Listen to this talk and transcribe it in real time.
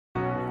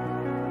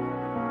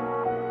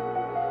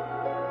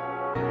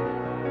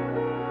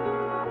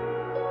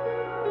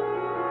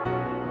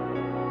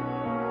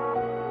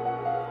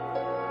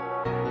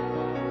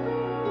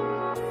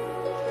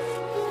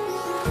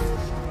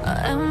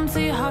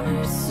empty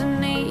hearts and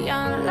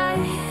neon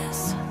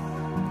lights.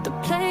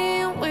 They're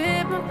playing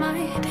with my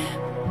mind.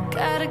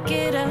 Gotta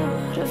get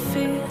out of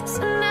here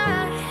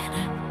tonight.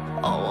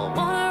 Oh, I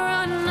wanna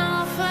run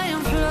off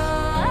and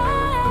fly.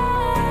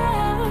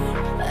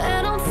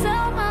 And I'll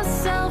tell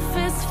myself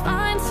it's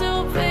fine to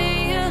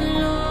be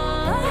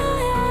alone,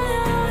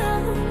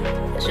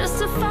 just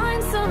to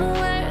find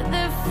somewhere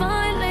that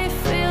finally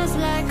feels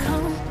like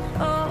home.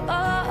 Oh,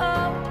 oh,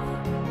 oh.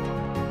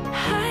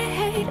 I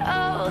hate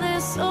all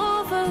this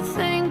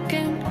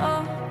overthinking.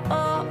 Oh,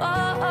 oh,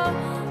 oh, oh.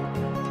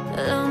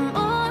 The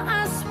more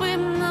I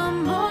swim, the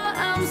more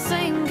I'm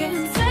sinking.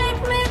 Take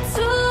me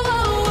to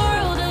a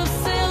world of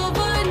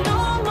silver. No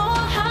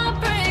more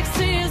heartbreaks,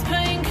 tears,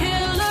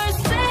 painkillers.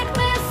 Take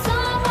me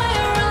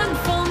somewhere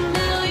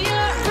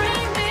unfamiliar.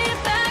 Bring me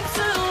back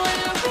to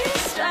where we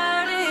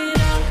started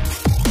out.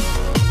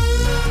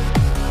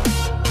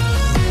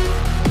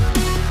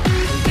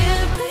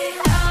 Get me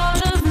out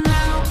of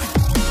now,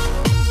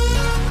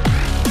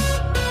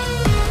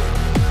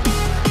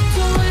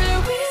 to where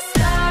we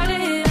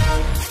started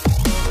out.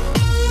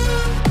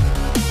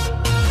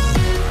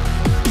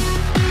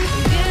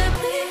 Get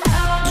me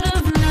out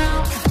of now,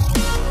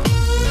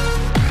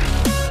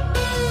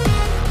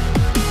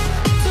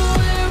 to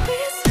where we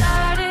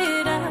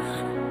started out.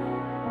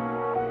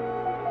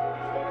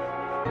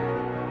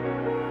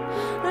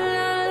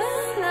 La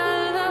la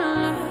la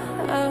la,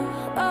 oh,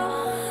 oh.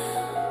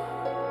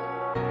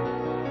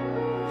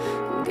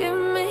 Get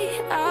me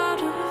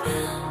out of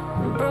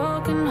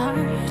broken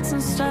hearts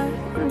and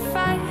starting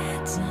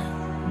fights,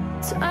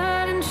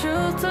 turning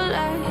truth to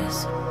lies.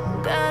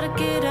 Gotta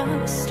get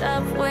up,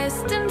 stop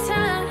wasting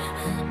time.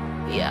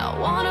 Yeah, I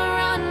wanna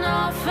run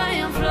off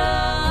and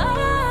fly.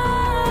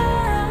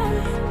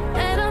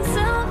 And I'll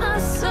tell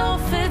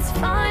myself it's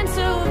fine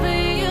to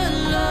be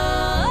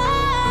alone,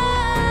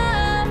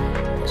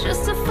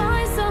 just to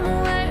find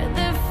somewhere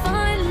that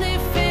finally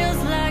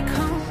feels like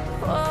home.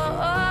 Oh,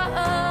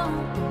 oh, oh.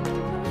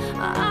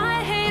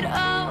 I hate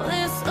all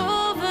this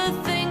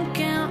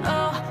overthinking.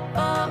 Oh,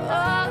 oh,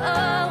 oh,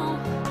 oh.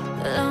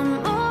 The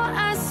more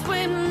I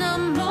swim, the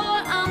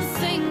more I'm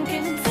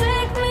sinking.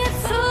 Take me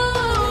to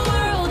a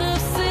world of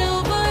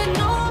silver.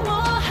 No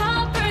more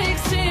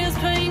heartbreaks, tears,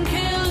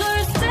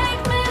 painkillers.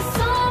 Take me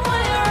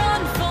somewhere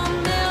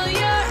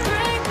unfamiliar.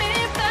 Bring me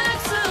back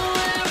to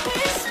where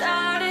we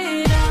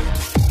started out.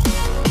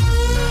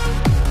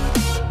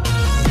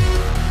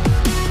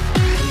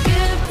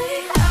 Get me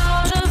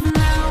out of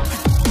now,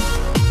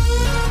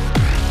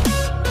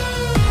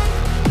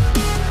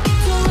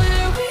 to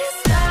where we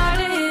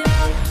started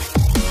out.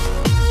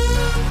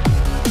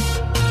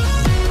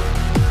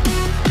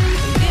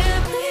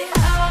 Get me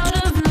out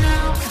of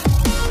now,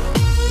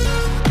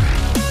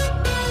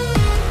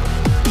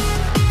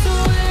 to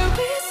where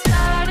we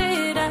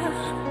started out.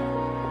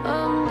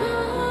 Oh no,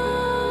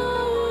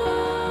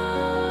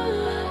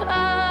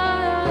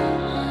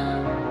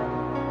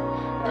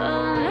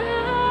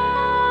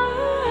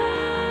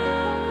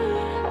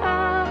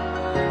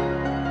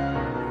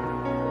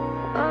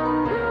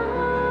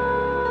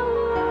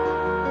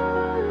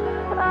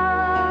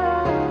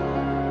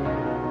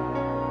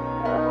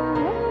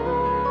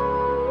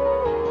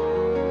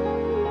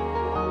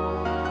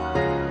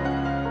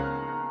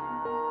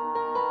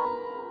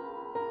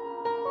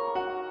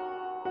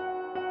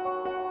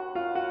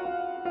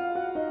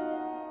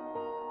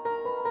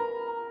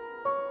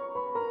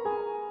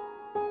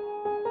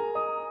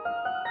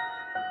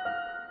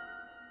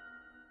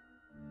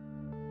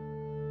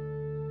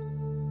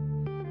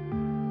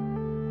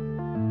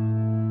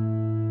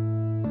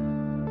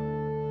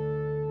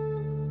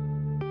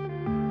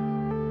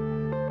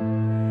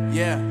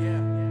 Yeah.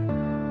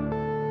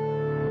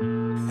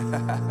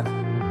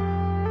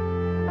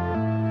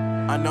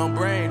 Unknown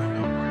Brain,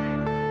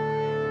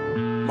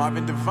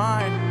 Marvin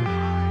Devine.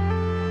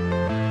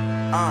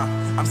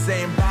 I'm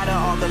saying bye to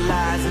all the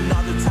lies and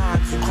all the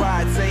times you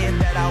cried, saying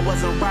that I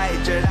wasn't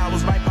right, yet I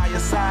was right by your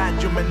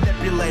side. You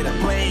manipulator,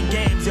 playing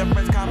games, your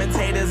friends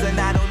commentators, and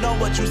I don't know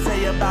what you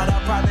say about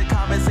our private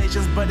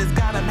conversations, but it's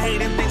got them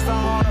hating. Thanks to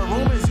all the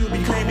rumors you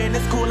be claiming,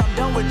 it's cool, I'm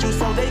done with you,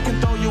 so they can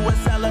throw you a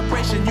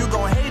celebration. You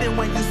gon' hate it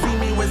when you see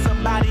me with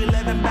somebody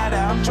living better.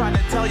 I'm trying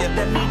to tell you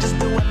that me just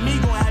doing me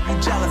gon' have you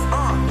jealous.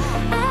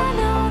 I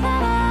know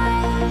that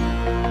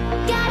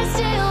I gotta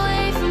stay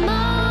away from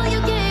all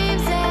your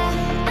games. Yeah,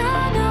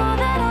 I know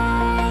that I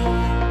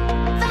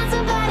found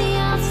somebody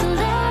else to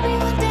love me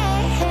one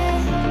day.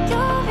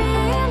 You'll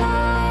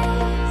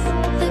realize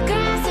the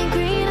grass ain't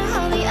greener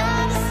on the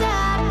other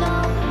side. No,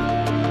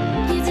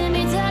 you did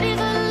me dirty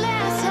for the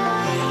last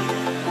time,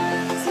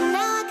 so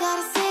now I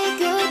gotta say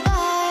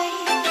goodbye.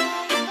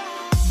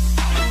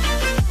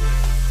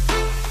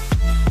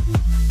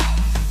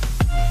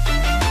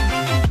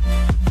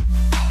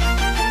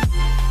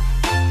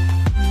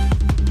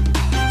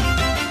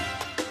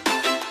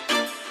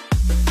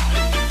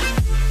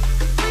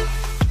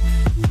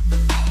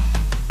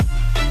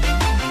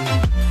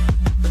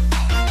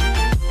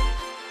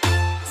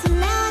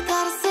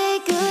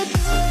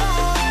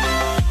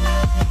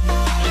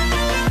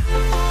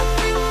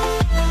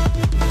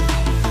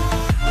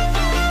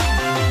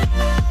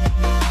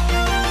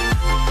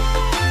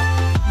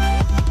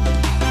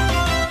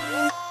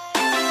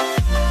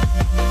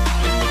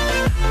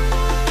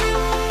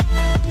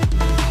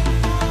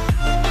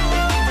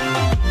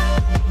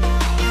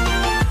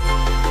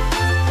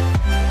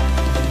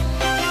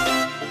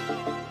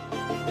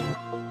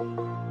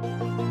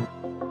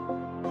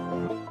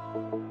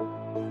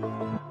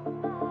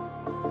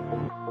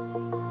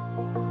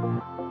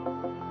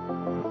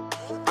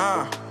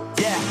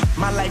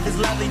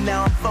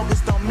 now I'm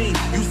focused on me.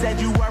 You said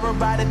you were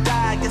about to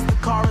die, I guess the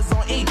car is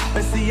on E.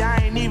 But see, I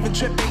ain't even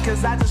tripping,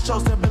 cause I just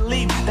chose to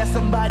believe that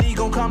somebody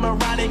gon' come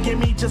around and give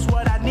me just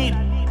what I need.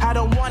 I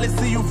don't wanna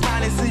see you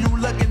frowning, see you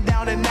looking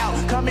down and out,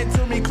 coming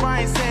to me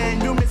crying,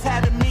 saying you miss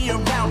having me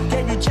around.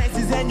 Gave you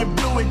chances and you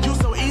blew it, you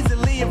so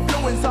easily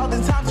influenced. All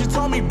the times you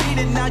told me beat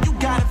it, now you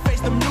gotta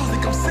face the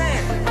music. I'm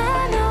saying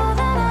I know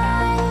that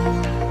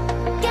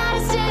I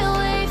gotta stay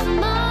away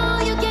from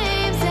all your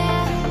games,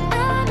 yeah.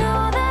 I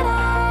know that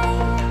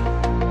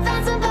I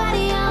found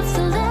somebody else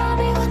to love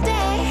me one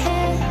day,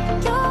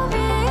 and you'll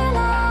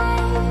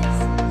realize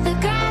the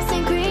grass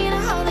ain't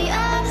greener on the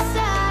other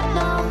side,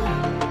 no.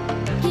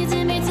 You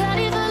did me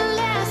dirty for the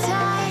last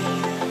time,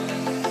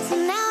 so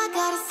now I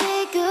gotta say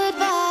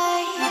goodbye.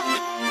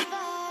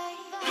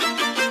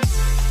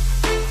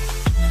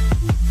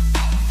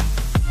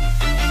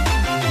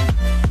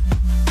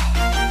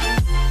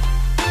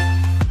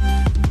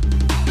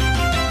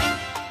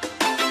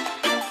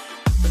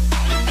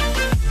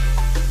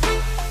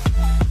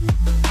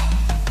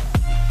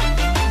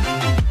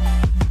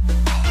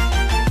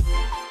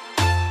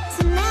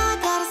 So now I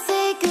gotta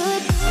say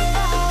goodbye.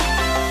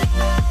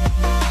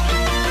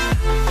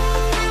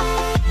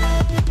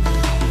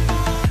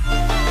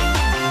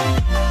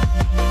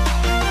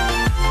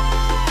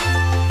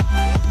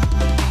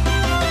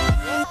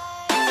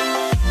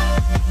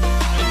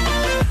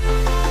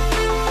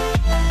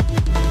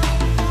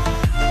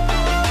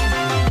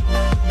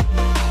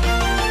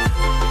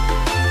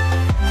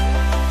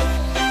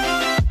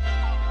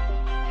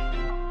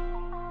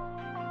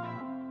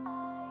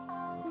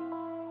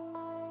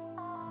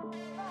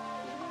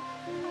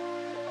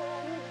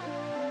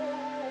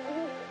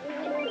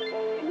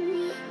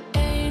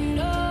 Ain't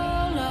no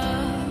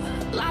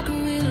love like a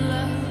real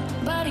love,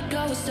 but it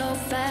goes so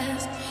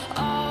fast.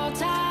 All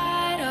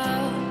tied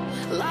up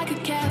like a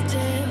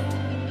captive.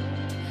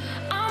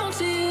 I'm on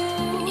to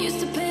you. Used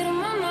to pay to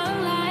my love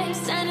life,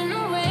 standing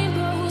on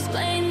rainbows,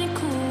 playing it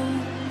cool.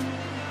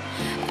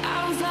 I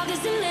haven't felt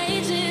this in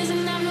ages,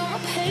 and I've no more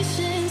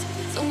patience.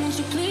 So won't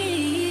you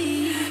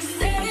please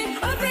stay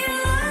a bit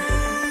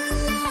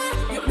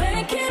longer? You're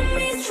making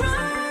me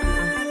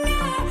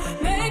stronger,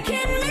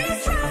 making me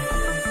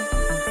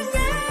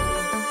stronger.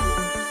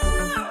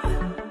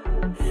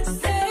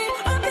 Stay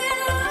a bit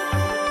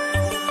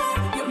longer.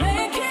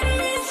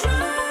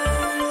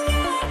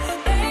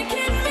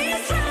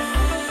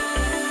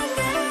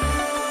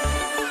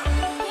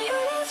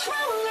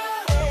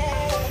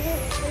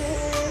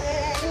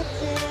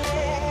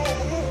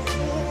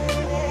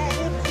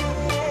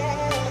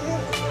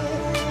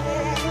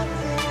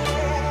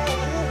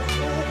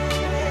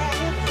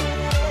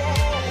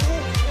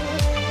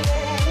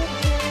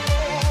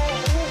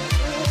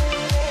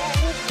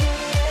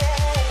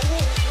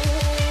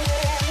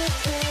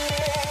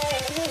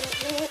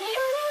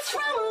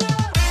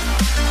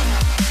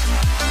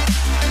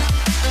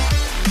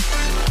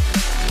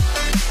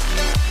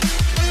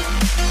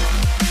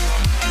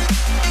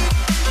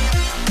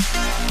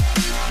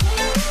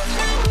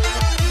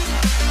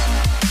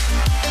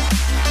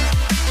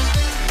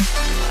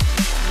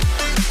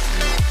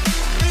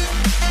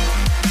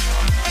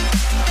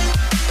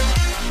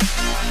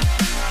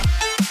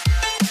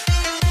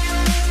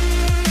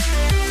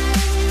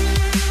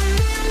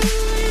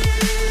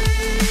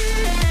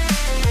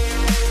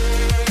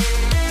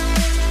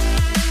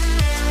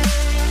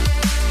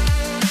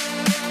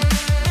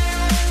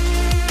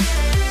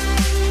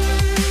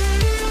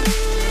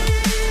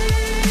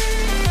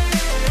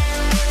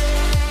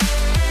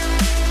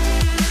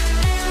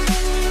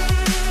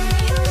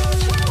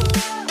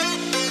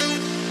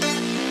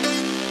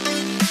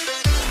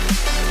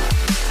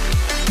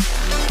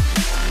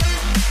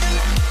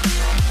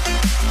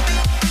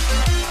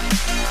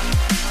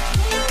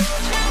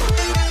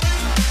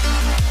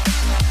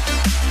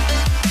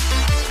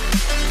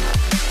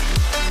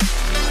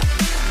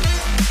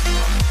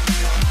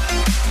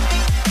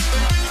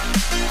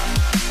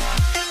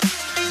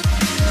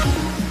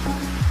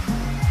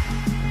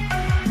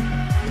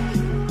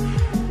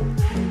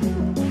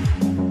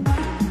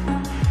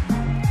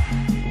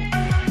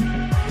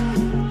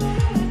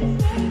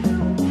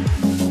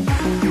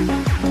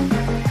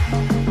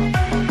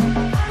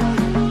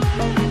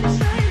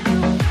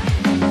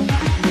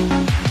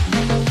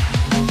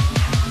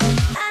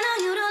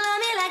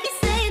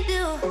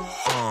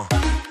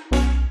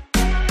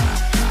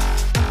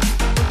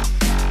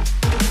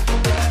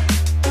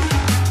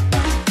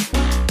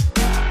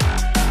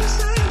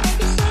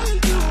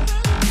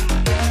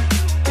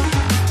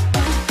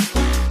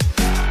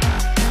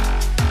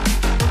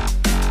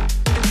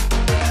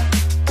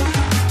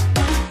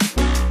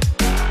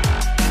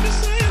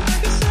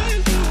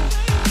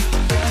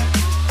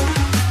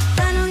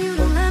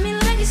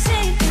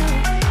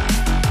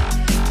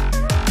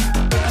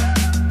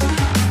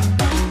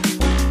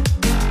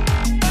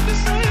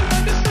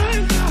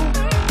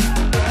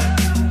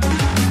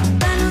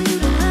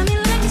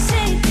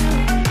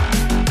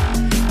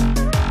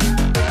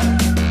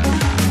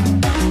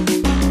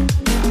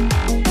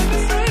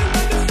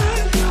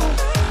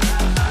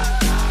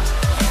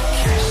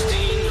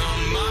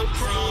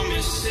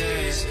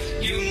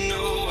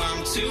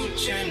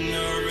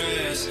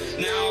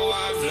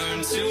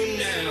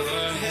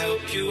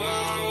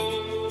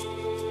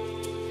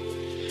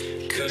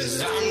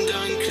 'cause I'm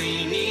done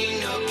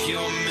cleaning up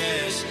your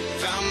mess.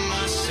 Found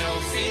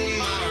myself in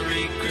my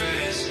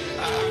regrets.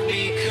 I've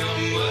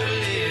become a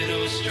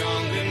little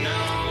stronger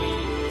now.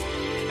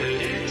 A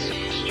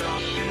little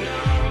stronger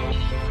now.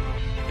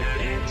 A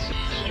little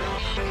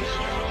stronger now.